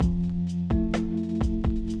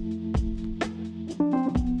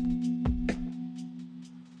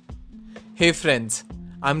Hey friends,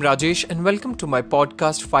 I'm Rajesh and welcome to my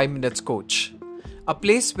podcast 5 Minutes Coach, a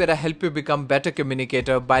place where I help you become better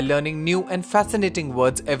communicator by learning new and fascinating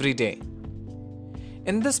words every day.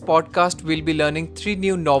 In this podcast, we'll be learning 3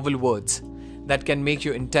 new novel words that can make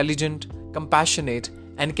you intelligent, compassionate,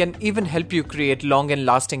 and can even help you create long and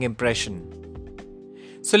lasting impression.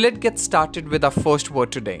 So let's get started with our first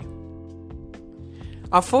word today.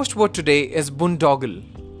 Our first word today is boondoggle.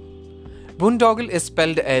 Boondoggle is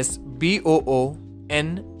spelled as Boondoggle.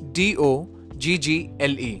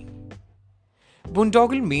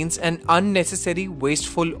 Boondoggle means an unnecessary,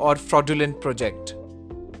 wasteful or fraudulent project.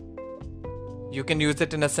 You can use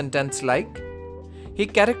it in a sentence like, he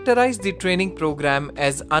characterized the training program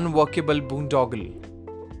as unworkable boondoggle.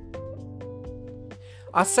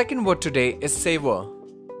 Our second word today is savor.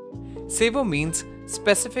 Savor means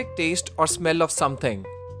specific taste or smell of something.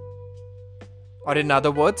 Or in other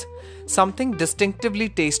words, something distinctively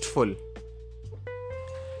tasteful.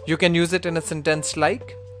 You can use it in a sentence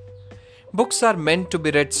like, books are meant to be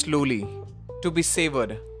read slowly, to be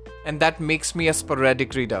savored, and that makes me a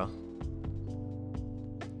sporadic reader.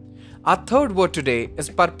 Our third word today is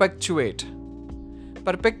perpetuate.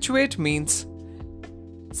 Perpetuate means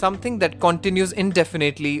something that continues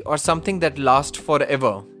indefinitely or something that lasts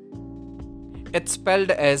forever. It's spelled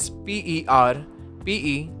as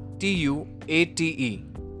Perpetuate.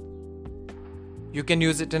 You can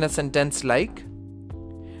use it in a sentence like,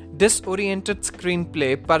 disoriented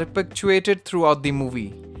screenplay perpetuated throughout the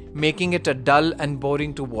movie, making it a dull and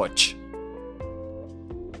boring to watch.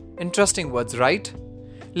 Interesting words, right?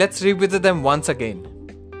 Let's revisit them once again.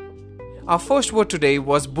 Our first word today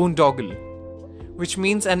was boondoggle, which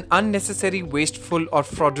means an unnecessary, wasteful or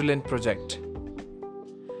fraudulent project.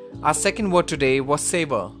 Our second word today was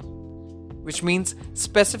savor, which means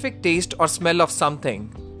specific taste or smell of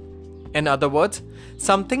something. In other words,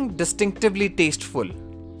 something distinctively tasteful.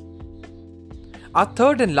 Our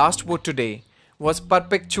third and last word today was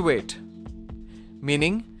perpetuate,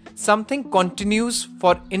 meaning something continues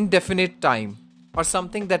for indefinite time or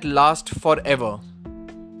something that lasts forever.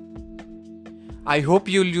 I hope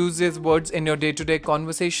you'll use these words in your day-to-day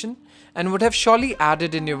conversation and would have surely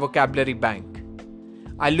added in your vocabulary bank.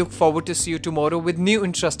 I look forward to see you tomorrow with new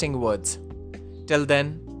interesting words. Till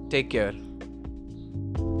then, take care.